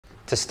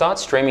To start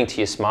streaming to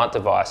your smart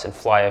device and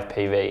fly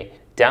FPV,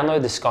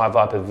 download the Sky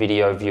Viper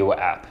Video Viewer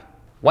app.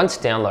 Once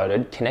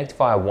downloaded, connect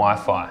via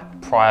Wi-Fi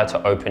prior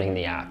to opening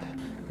the app.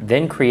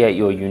 Then create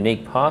your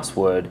unique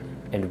password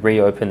and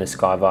reopen the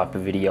Sky Viper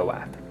Video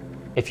app.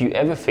 If you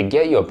ever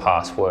forget your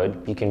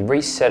password, you can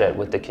reset it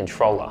with the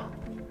controller.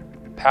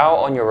 Power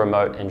on your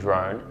remote and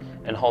drone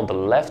and hold the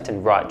left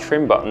and right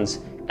trim buttons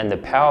and the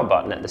power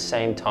button at the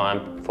same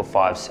time for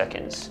 5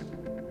 seconds.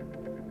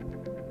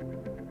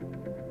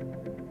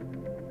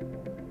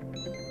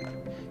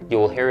 You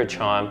will hear a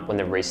chime when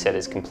the reset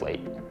is complete.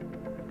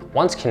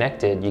 Once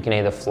connected, you can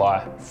either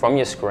fly from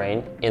your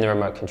screen in the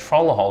remote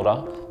controller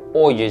holder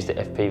or use the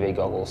FPV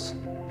goggles.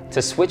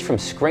 To switch from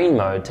screen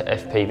mode to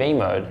FPV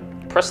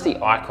mode, press the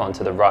icon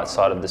to the right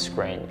side of the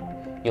screen.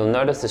 You'll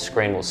notice the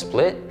screen will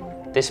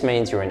split. This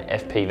means you're in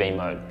FPV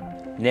mode.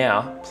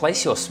 Now,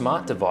 place your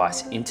smart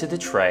device into the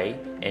tray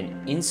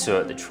and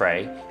insert the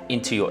tray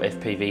into your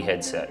FPV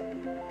headset.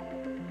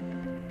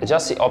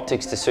 Adjust the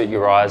optics to suit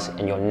your eyes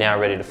and you're now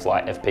ready to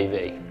fly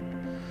FPV.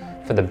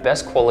 For the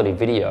best quality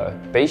video,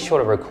 be sure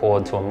to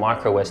record to a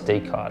micro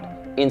SD card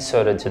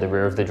inserted to the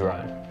rear of the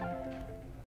drone.